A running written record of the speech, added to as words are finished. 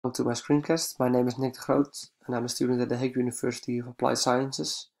welcome to my screencast. My name is Nick de Groot and I'm a student at the Hague University of Applied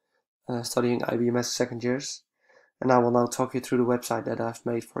Sciences, studying IBMS second years. And I will now talk you through the website that I've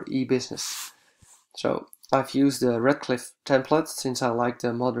made for e-business. So I've used the Radcliffe template since I like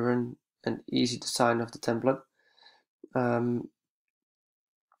the modern and easy design of the template.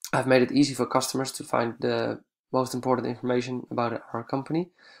 I've made it easy for customers to find the most important information about our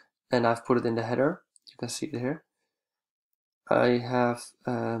company, and I've put it in the header. You can see it here. I have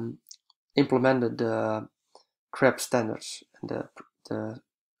implemented the CREB standards and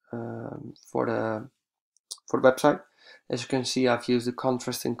for the website. As you can see, I've used the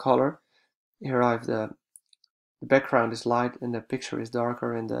contrast in color. Here I have the background is light and the picture is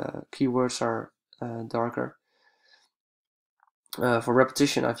darker, and the keywords are darker. For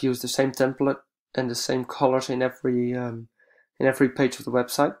repetition, I've used the same template and the same colors in every page of the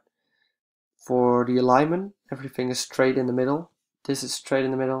website. For the alignment, everything is straight in the middle. This is straight in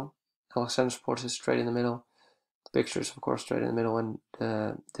the middle. Alexander Sports is straight in the middle. The picture is of course straight in the middle, and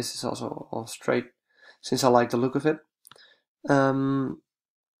this is also all straight, since I like the look of it. And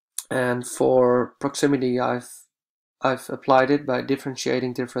for proximity, I've applied it by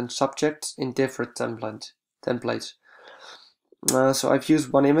differentiating different subjects in different templates. So I've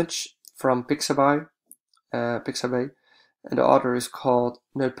used one image from Pixabay, and the author is called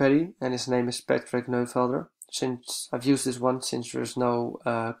Neupedi, and his name is Patrick Neuvelder. Since I've used this one since there's no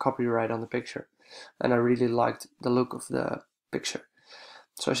copyright on the picture, and I really liked the look of the picture.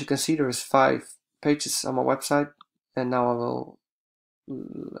 So as you can see, there's 5 pages on my website, and now I will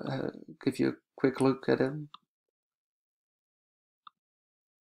give you a quick look at them.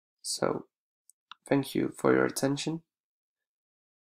 So thank you for your attention.